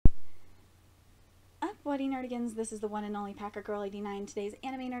Squatty Nerdigans, this is the one and only Packer Girl 89. Today's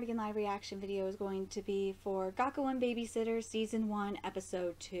Anime Nerdigan live reaction video is going to be for Gakuen Babysitters Season 1,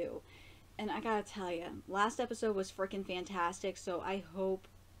 Episode 2. And I gotta tell you, last episode was freaking fantastic, so I hope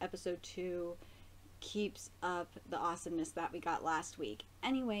Episode 2 keeps up the awesomeness that we got last week.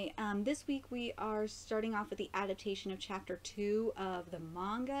 Anyway, this week we are starting off with the adaptation of Chapter 2 of the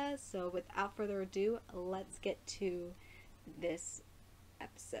manga, so without further ado, let's get to this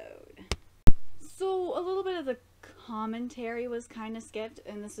episode. So a little bit of the commentary was kind of skipped,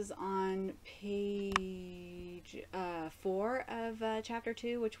 and this is on page 4 of chapter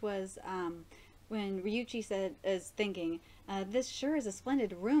 2, which was when Ryuichi is thinking, this sure is a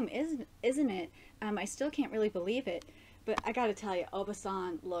splendid room, isn't it? I still can't really believe it, but I gotta tell you,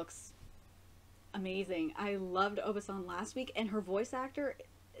 Oba-san looks amazing. I loved Oba-san last week, and her voice actor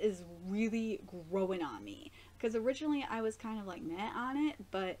is really growing on me. Because originally I was kind of like meh on it,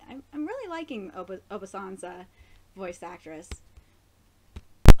 but I'm really liking Oba-san's voice actress.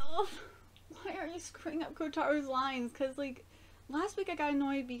 Oh, why are you screwing up Kotaru's lines? Because like last week I got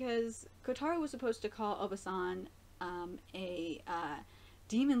annoyed because Kotaru was supposed to call Oba-san a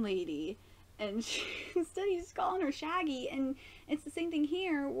demon lady, and instead he's calling her Shaggy, and it's the same thing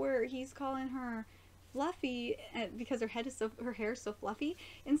here where he's calling her Fluffy because her hair is so fluffy.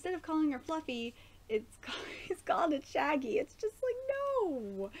 Instead of calling her Fluffy, he's called it Shaggy. It's just like,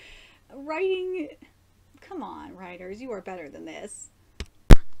 no! Writing... Come on, writers. You are better than this.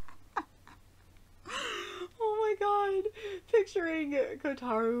 Oh my god. Picturing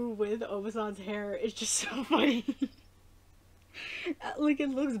Kotaru with Oba-san's hair is just so funny. Like,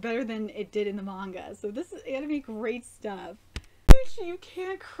 it looks better than it did in the manga. So this is anime great stuff. You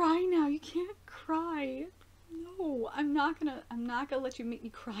can't cry now. You can't cry. No, I'm not gonna let you make me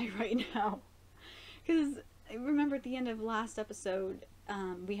cry right now. Because remember at the end of last episode,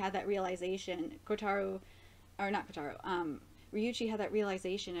 we had that realization, Ryuichi had that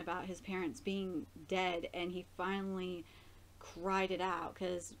realization about his parents being dead, and he finally cried it out,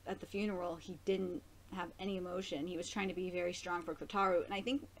 because at the funeral he didn't have any emotion. He was trying to be very strong for Kotaru, and I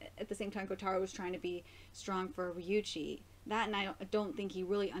think at the same time Kotaru was trying to be strong for Ryuichi. That, and I don't think he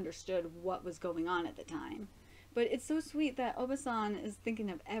really understood what was going on at the time. But it's so sweet that Oba-san is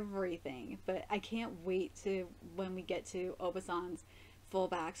thinking of everything. But I can't wait to when we get to Oba-san's full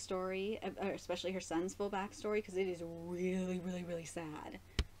backstory, especially her son's full backstory, because it is really, really, really sad.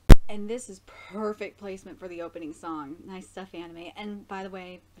 And this is perfect placement for the opening song. Nice stuff, anime. And by the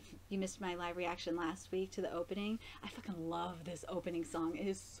way, if you missed my live reaction last week to the opening, I fucking love this opening song. It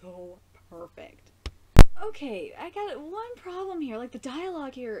is so perfect. Okay, I got one problem here. Like, the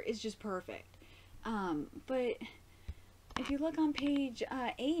dialogue here is just perfect. But if you look on page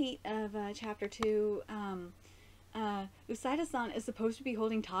 8 of chapter 2, Usaida-san is supposed to be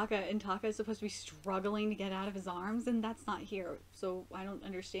holding Taka, and Taka is supposed to be struggling to get out of his arms, and that's not here. So I don't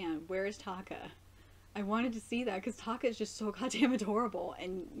understand. Where is Taka? I wanted to see that because Taka is just so goddamn adorable,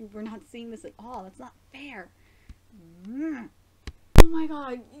 and we're not seeing this at all. That's not fair. Oh my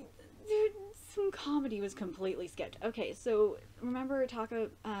god. Dude, some comedy was completely skipped. Okay, so remember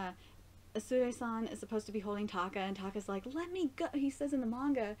Taka, Usaida-san is supposed to be holding Taka, and Taka's like, let me go. He says in the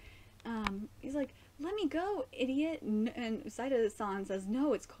manga, he's like, let me go, idiot. And Usaida-san says,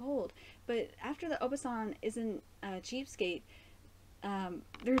 no, it's cold. But after the Oba-san isn't a cheapskate,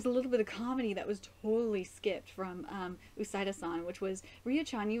 there's a little bit of comedy that was totally skipped from Usaida-san, which was,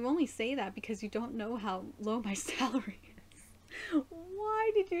 Ryo-chan, you only say that because you don't know how low my salary is. Why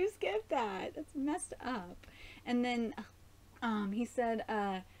did you skip that? That's messed up. And then he said,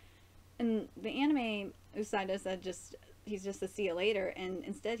 in the anime, Usaida said he's just a see you later, and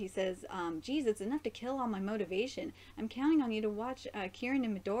instead he says, geez, it's enough to kill all my motivation. I'm counting on you to watch Kirin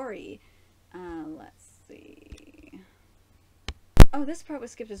and Midori. Let's see. Oh, this part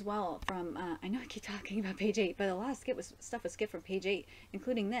was skipped as well from, I know I keep talking about page 8, but a lot of stuff was skipped from page 8,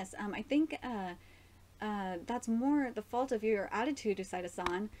 including this. I think that's more the fault of your attitude,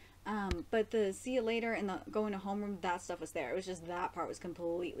 Usaida-san. But the see you later and the going to homeroom, that stuff was there. It was just that part was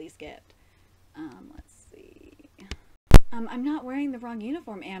completely skipped. Let's see. I'm not wearing the wrong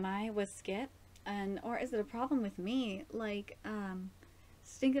uniform, am I? Was skipped. Or is it a problem with me? Like,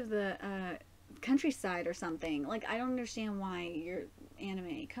 think of the, countryside or something. Like, I don't understand why you're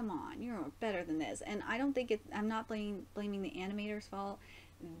anime. Come on, you're better than this. And I don't think I'm not blaming the animator's fault,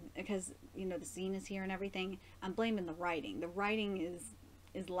 because, you know, the scene is here and everything. I'm blaming the writing. The writing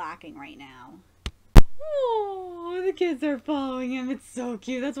is lacking right now. Oh, the kids are following him. It's so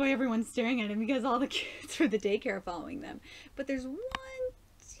cute. That's why everyone's staring at him, because all the kids for the daycare are following them. But there's one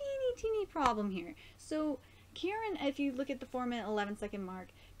teeny problem here. So Kirin, if you look at the 4-minute 11-second mark,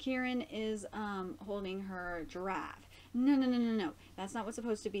 Kieran is holding her giraffe. No, no, no, no, no. That's not what's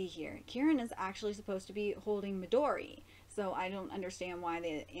supposed to be here. Kieran is actually supposed to be holding Midori. So I don't understand why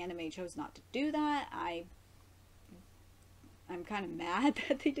the anime chose not to do that. I'm kind of mad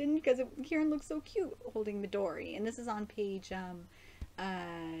that they didn't, because Kieran looks so cute holding Midori. And this is on page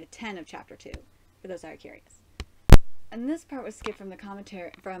 10 of chapter 2, for those that are curious. And this part was skipped from the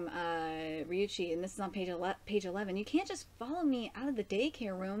commentary from Ryuichi, and this is on page 11. You can't just follow me out of the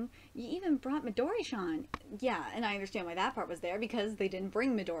daycare room. You even brought Midori-chan. Yeah, and I understand why that part was there, because they didn't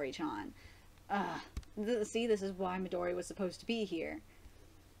bring Midori-chan. See, this is why Midori was supposed to be here.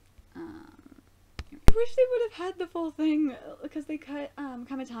 I wish they would have had the full thing, because they cut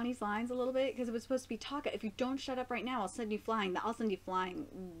Kamitani's lines a little bit, because it was supposed to be Taka. If you don't shut up right now, I'll send you flying. The I'll send you flying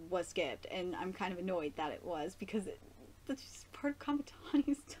was skipped, and I'm kind of annoyed that it was, because that's just part of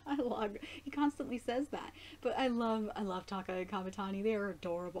Kamitani's dialogue. He constantly says that. But I love Taka and Kamitani. They are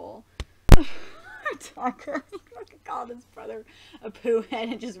adorable. Taka called his brother a poo head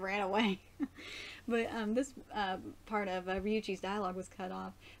and just ran away. But this part of Ryuichi's dialogue was cut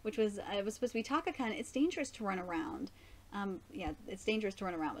off, which was it was supposed to be Taka-kun. It's dangerous to run around. Yeah, it's dangerous to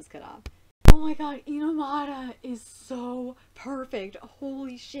run around was cut off. Oh my god, Inomata is so perfect.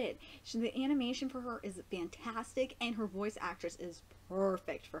 Holy shit. The animation for her is fantastic, and her voice actress is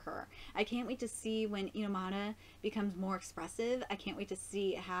perfect for her. I can't wait to see when Inomata becomes more expressive. I can't wait to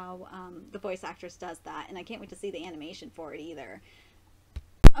see how the voice actress does that, and I can't wait to see the animation for it either.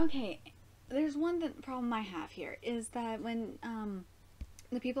 Okay, there's one problem I have here, is that when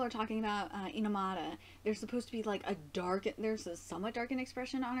the people are talking about Inomata, there's supposed to be like there's a somewhat darkened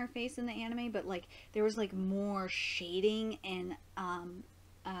expression on her face in the anime, but like there was like more shading, and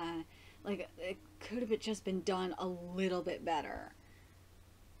like it could have just been done a little bit better.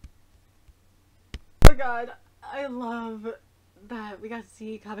 Oh my god, I love that we got to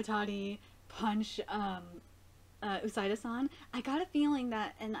see Kamitani punch Usaida-san. I got a feeling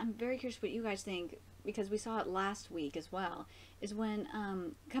that, and I'm very curious what you guys think, because we saw it last week as well, is when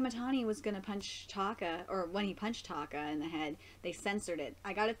Kamitani was going to punch Taka, or when he punched Taka in the head, they censored it.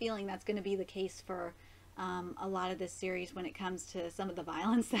 I got a feeling that's going to be the case for a lot of this series when it comes to some of the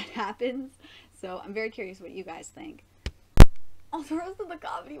violence that happens. So I'm very curious what you guys think. Also, the rest of the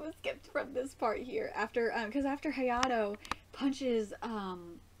comedy was skipped from this part here. Because after Hayato punches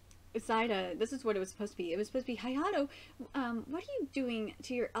Usaida, this is what it was supposed to be. It was supposed to be, Hayato, what are you doing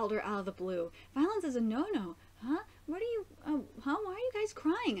to your elder out of the blue? Violence is a no-no. Huh? What are you, why are you guys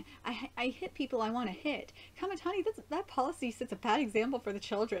crying? I hit people I want to hit. Kamitani, that policy sets a bad example for the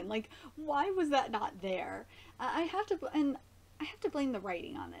children. Like, why was that not there? I have to blame the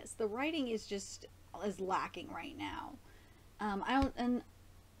writing on this. The writing is lacking right now. And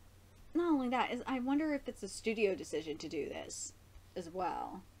not only that, I wonder if it's a studio decision to do this as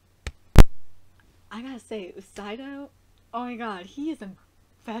well. I gotta say, Usaida, oh my god, he is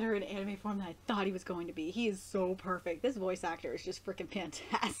better in anime form than I thought he was going to be. He is so perfect. This voice actor is just freaking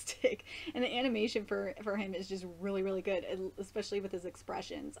fantastic. And the animation for him is just really, really good, especially with his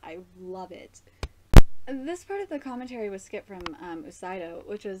expressions. I love it. This part of the commentary was skipped from Usaida,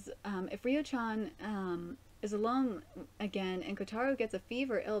 which was, if Ryo-chan is alone again and Kotaro gets a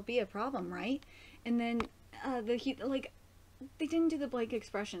fever, it'll be a problem, right? And then they didn't do the blank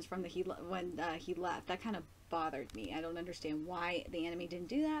expressions from when he left. That kind of bothered me. I don't understand why the anime didn't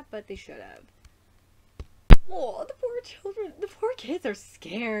do that, but they should have. Oh, the poor children, the poor kids are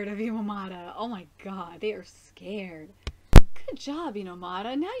scared of Inomata. Oh my god, they are scared. Good job,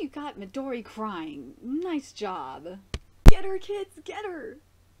 Inomata. Now you got Midori crying. Nice job. Get her, kids, get her.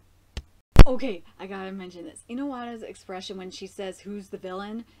 Okay, I gotta mention this. Inomata's expression when she says, "Who's the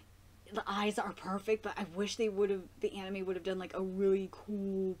villain?" The eyes are perfect, but I wish the anime would have done like a really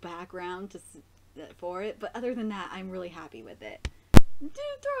cool background for it. But other than that, I'm really happy with it. Dude,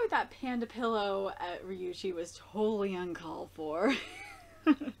 throwing that panda pillow at Ryuichi was totally uncalled for.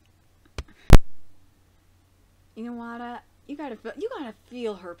 Inomata, you gotta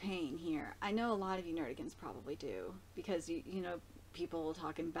feel her pain here. I know a lot of you nerdigans probably do, because you know, people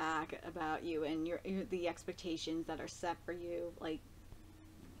talking back about you and the expectations that are set for you, like.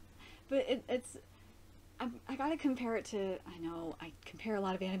 But I gotta compare it to, I know I compare a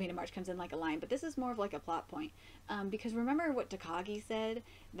lot of anime to March Comes In Like a Lion, but this is more of like a plot point. Because remember what Takagi said,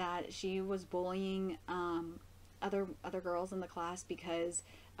 that she was bullying other girls in the class because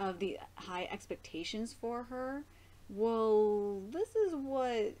of the high expectations for her? Well, this is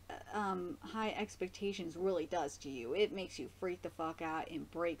what high expectations really does to you. It makes you freak the fuck out and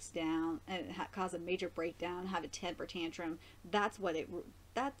breaks down and cause a major breakdown, have a temper tantrum. That's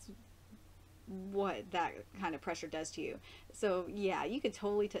what that kind of pressure does to you. So yeah, you could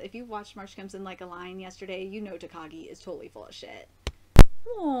totally if you watched March Comes in Like a Lion yesterday, you know Takagi is totally full of shit.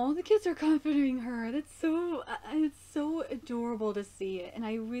 Oh, the kids are comforting her. That's so it's so adorable to see it, and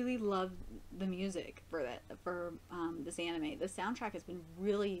I really love the music for this anime. The soundtrack has been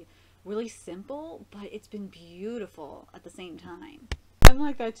really, really simple, but it's been beautiful at the same time. I'm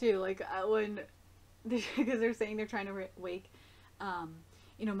like that too. Like when because they're saying they're trying to wake,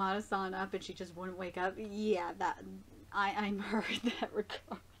 Mata-san up, and she just wouldn't wake up. Yeah, that I'm her in that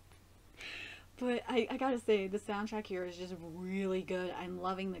regard. But I gotta say, the soundtrack here is just really good. I'm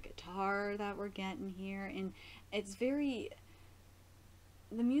loving the guitar that we're getting here, and it's the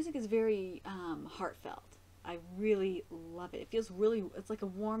music is very heartfelt. I really love it. It feels it's like a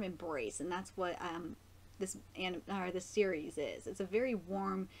warm embrace, and that's what this series is. It's a very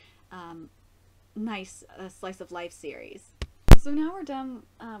warm, nice slice of life series. So now we're done.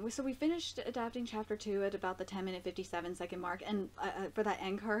 So we finished adapting chapter 2 at about the 10-minute 57-second mark, and for that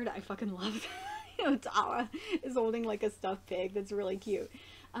end card, I fucking love that. Tara is holding like a stuffed pig that's really cute,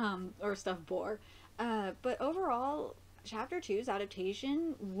 or a stuffed boar. But overall, chapter 2's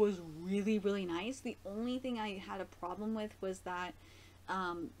adaptation was really, really nice. The only thing I had a problem with was that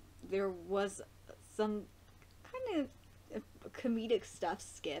there was some kind of comedic stuff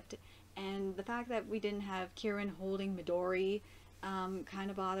skipped. And the fact that we didn't have Kieran holding Midori kind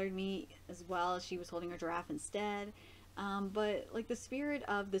of bothered me as well. She was holding her giraffe instead. But like the spirit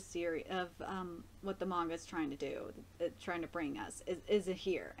of the series, of what the manga is trying to do, trying to bring us, is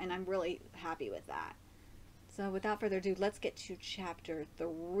here. And I'm really happy with that. So without further ado, let's get to chapter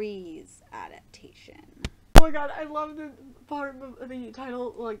 3's adaptation. Oh my god, I love the part of the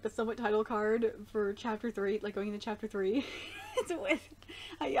title, like the somewhat title card for chapter 3, like going into chapter 3. It's with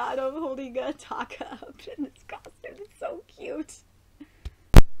Hayato holding a Taka up in this costume. It's so cute.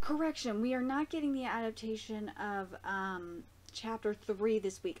 Correction, we are not getting the adaptation of chapter 3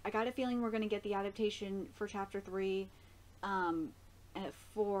 this week. I got a feeling we're going to get the adaptation for chapter 3 at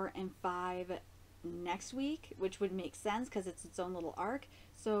 4 and 5 next week, which would make sense because it's its own little arc.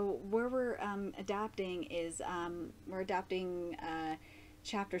 So where we're adapting is we're adapting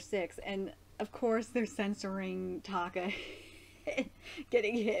chapter 6, and of course they're censoring Taka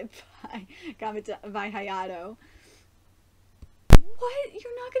getting hit by Hayato. What?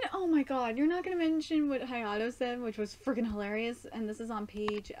 You're not gonna, oh my god, you're not gonna mention what Hayato said, which was freaking hilarious, and this is on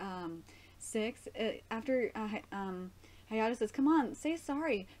page 6. After Hayato says, "Come on, say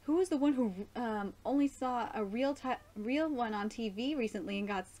sorry. Who was the one who only saw a real one on TV recently and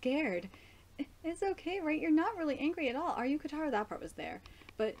got scared? It's okay, right? You're not really angry at all, are you, Katara?" That part was there.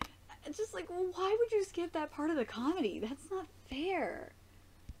 But it's just like, well, why would you skip that part of the comedy? That's not fair.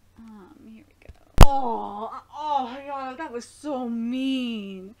 Here we go. Oh my god, that was so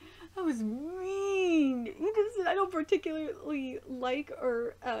mean. That was mean. You just said, "I don't particularly like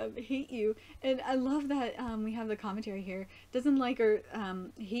or hate you," and I love that we have the commentary here. Doesn't like or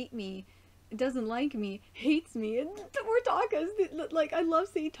hate me. Doesn't like me, hates me. And we're Taka's. Like, I love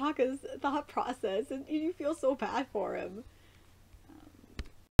seeing Taka's thought process, and you feel so bad for him.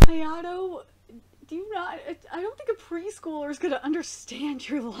 Hayato, do you not? I don't think a preschooler is gonna understand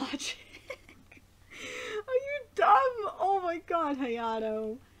your logic. Are you dumb? Oh my god,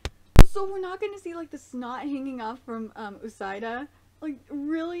 Hayato. So we're not gonna see like the snot hanging off from Usaida? Like,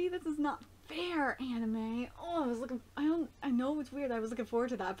 really? This is not fair, anime. Oh, I was looking. I know it's weird. I was looking forward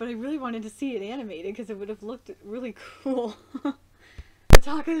to that, but I really wanted to see it animated because it would have looked really cool.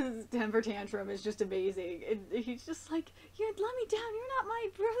 Taka's temper tantrum is just amazing. He's just like, "You let me down. You're not my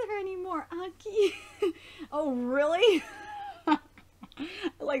brother anymore, Aki." Oh, really? I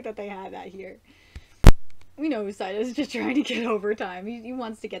like that they had that here. We know Usaida's just trying to get overtime. He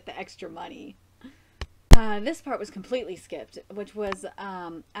wants to get the extra money. This part was completely skipped, which was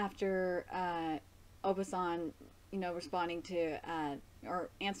after Obasan, responding to or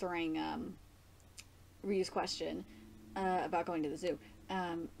answering Ryu's question about going to the zoo.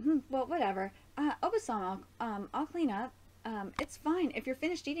 Well, whatever. Obasan, I'll clean up. It's fine. If you're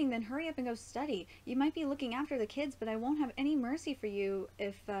finished eating, then hurry up and go study. You might be looking after the kids, but I won't have any mercy for you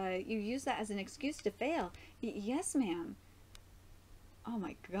if you use that as an excuse to fail. Yes, ma'am. Oh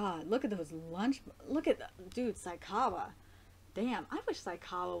my god, look at those look at dude, Saikawa. Damn, I wish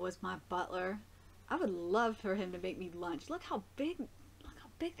Saikawa was my butler. I would love for him to make me lunch. Look how big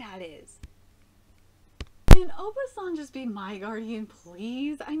that is. Can Oba-san just be my guardian,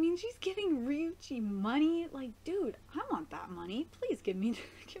 please? I mean, she's giving Ryuichi money. Like, dude, I want that money. Please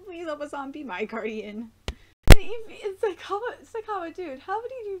please, Oba-san, be my guardian. It's Saikawa, dude, how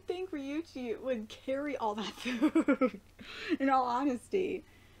did you think Ryuichi would carry all that food? In all honesty.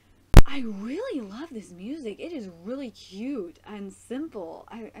 I really love this music. It is really cute and simple.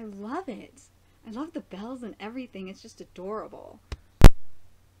 I love it. I love the bells and everything. It's just adorable.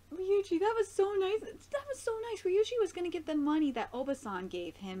 Ryuji, that was so nice. That was so nice. Ryuji was going to give the money that Oba-san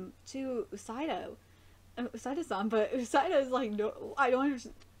gave him to Usaido. Usaido-san, but Usaido is like, no, I don't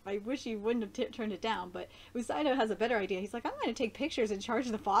understand. I wish he wouldn't have turned it down, but Usaido has a better idea. He's like, I'm going to take pictures and charge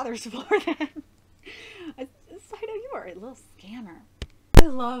the fathers for them. Usaido, you are a little scammer. I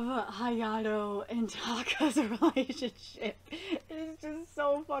love Hayato and Taka's relationship. It is just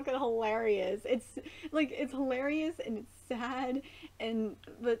so fucking hilarious. It's like, it's hilarious and it's sad, and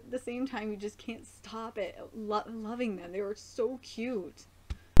but at the same time you just can't stop it loving them. They were so cute.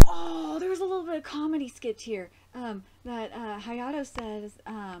 Oh, there was a little bit of comedy skipped here. That Hayato says,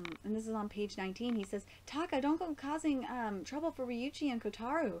 and this is on page 19, he says, Taka, don't go causing trouble for Ryuichi and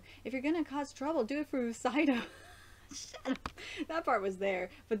Kotaro. If you're gonna cause trouble, do it for Usaido. Shut up. That part was there,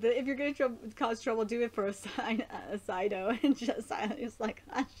 but if you're gonna cause trouble, do it for Usaido. And just Usaido's like,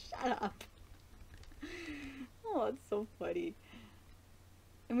 shut up. Oh, it's so funny.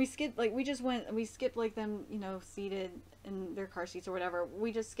 And we skipped, like, we skipped, like, them, you know, seated in their car seats or whatever.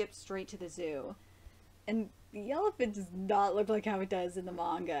 We just skipped straight to the zoo. And the elephant does not look like how it does in the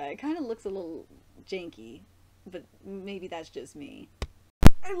manga. It kind of looks a little janky, but maybe that's just me.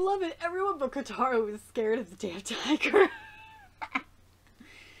 I love it. Everyone but Kotaro was scared of the damn tiger.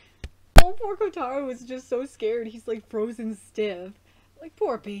 Oh, poor Kotaro was just so scared. He's, like, frozen stiff. Like,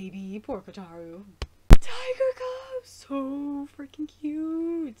 poor baby. Poor Kotaro. Tiger cub! So freaking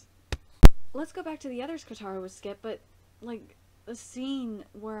cute! Let's go back to the others Kotaro was skipped, but, like, the scene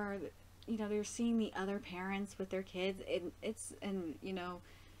where, you know, they're seeing the other parents with their kids, and, you know,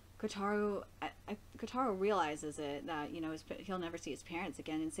 Kotaro realizes it, that, you know, he'll never see his parents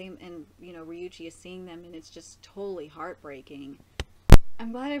again, and you know, Ryuichi is seeing them, and it's just totally heartbreaking.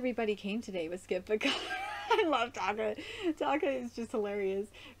 I'm glad everybody came today with Skip, because I love Taka. Taka is just hilarious.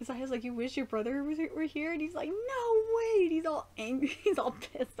 Because I was like, you wish your brother were here? And he's like, no way! And he's all angry. He's all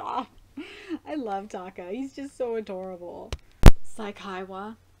pissed off. I love Taka. He's just so adorable.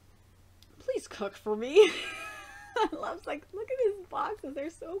 Saikaiwa, please cook for me. I love, like, look at his boxes. They're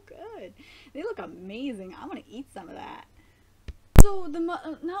so good. They look amazing. I want to eat some of that. So not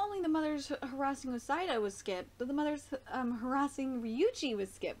only the mother's harassing Usaido was skipped, but the mother's harassing Ryuichi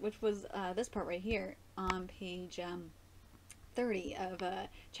was skipped, which was this part right here on page 30 of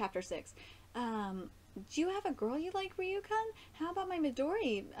chapter 6. Do you have a girl you like, Ryukan? How about my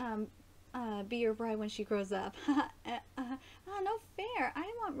Midori be your bride when she grows up? No fair.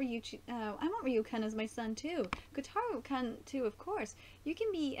 I want Ryukan as my son too. Kotaro-kan too, of course. You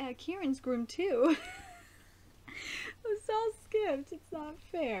can be Kieran's groom too. It's all skipped. It's not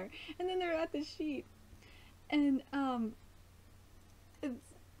fair. And then they're at the sheep, and it's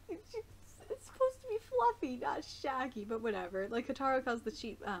supposed to be Fluffy, not Shaggy, but whatever. Like, Kotaro calls the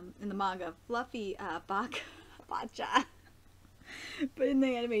sheep in the manga Fluffy Bacha. But in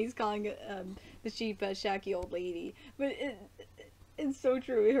the anime, he's calling it, the sheep Shaggy old lady. But it's so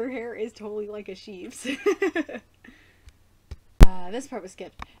true. Her hair is totally like a sheep's. This part was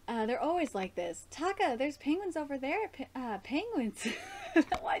skipped. They're always like this. Taka, there's penguins over there. Penguins.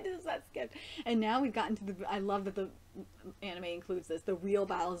 Why does that skip? And now we've gotten to the... I love that the anime includes this. The real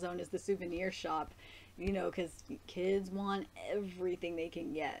battle zone is the souvenir shop. You know, because kids want everything they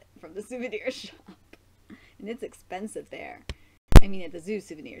can get from the souvenir shop. And it's expensive there. I mean, at the zoo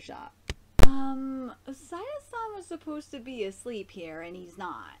souvenir shop. Usaido-san was supposed to be asleep here, and he's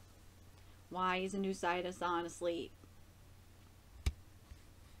not. Why isn't Usaido-san asleep?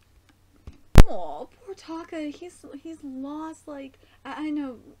 Oh, poor Taka. He's lost, like, I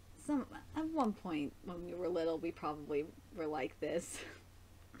know at one point when we were little, we probably were like this.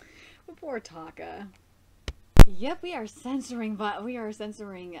 But poor Taka. Yep, we are censoring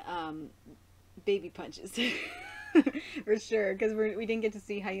baby punches. For sure, because we didn't get to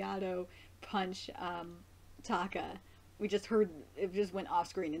see Hayato punch Taka. We just heard it just went off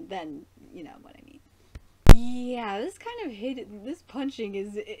screen, and then you know what I mean. Yeah, this kind of this punching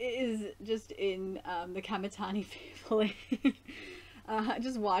is just in the Kamitani family.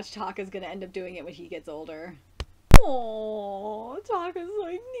 Just watch, Taka's gonna end up doing it when he gets older. Oh, Taka's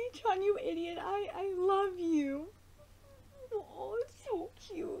like, Nichan, you idiot, I love you. Oh, it's so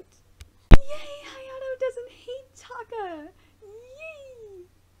cute. Yay, Hayato doesn't hate Taka. Yay!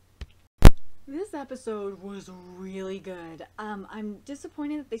 This episode was really good. I'm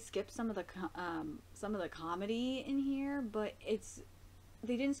disappointed that they skipped some of the comedy in here, but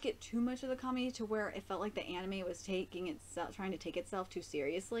they didn't skip too much of the comedy to where it felt like the anime was trying to take itself too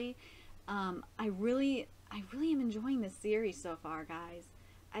seriously. I really am enjoying this series so far, guys.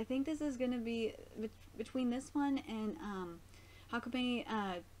 I think this is going to be between this one and Hakume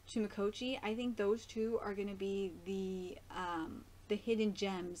Tsumakochi. I think those two are going to be the hidden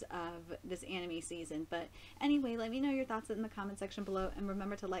gems of this anime season. But anyway, let me know your thoughts in the comment section below, and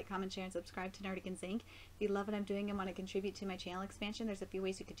remember to like, comment, share, and subscribe to Nerdigans Inc. If you love what I'm doing and want to contribute to my channel expansion, there's a few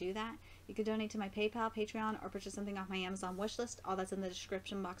ways you could do that. You could donate to my PayPal, Patreon, or purchase something off my Amazon wishlist. All that's in the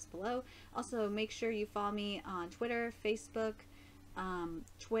description box below. Also, make sure you follow me on Twitter, Facebook,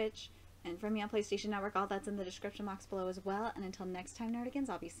 Twitch, and friend me on PlayStation Network. All that's in the description box below as well. And until next time, Nerdigans,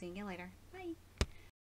 I'll be seeing you later.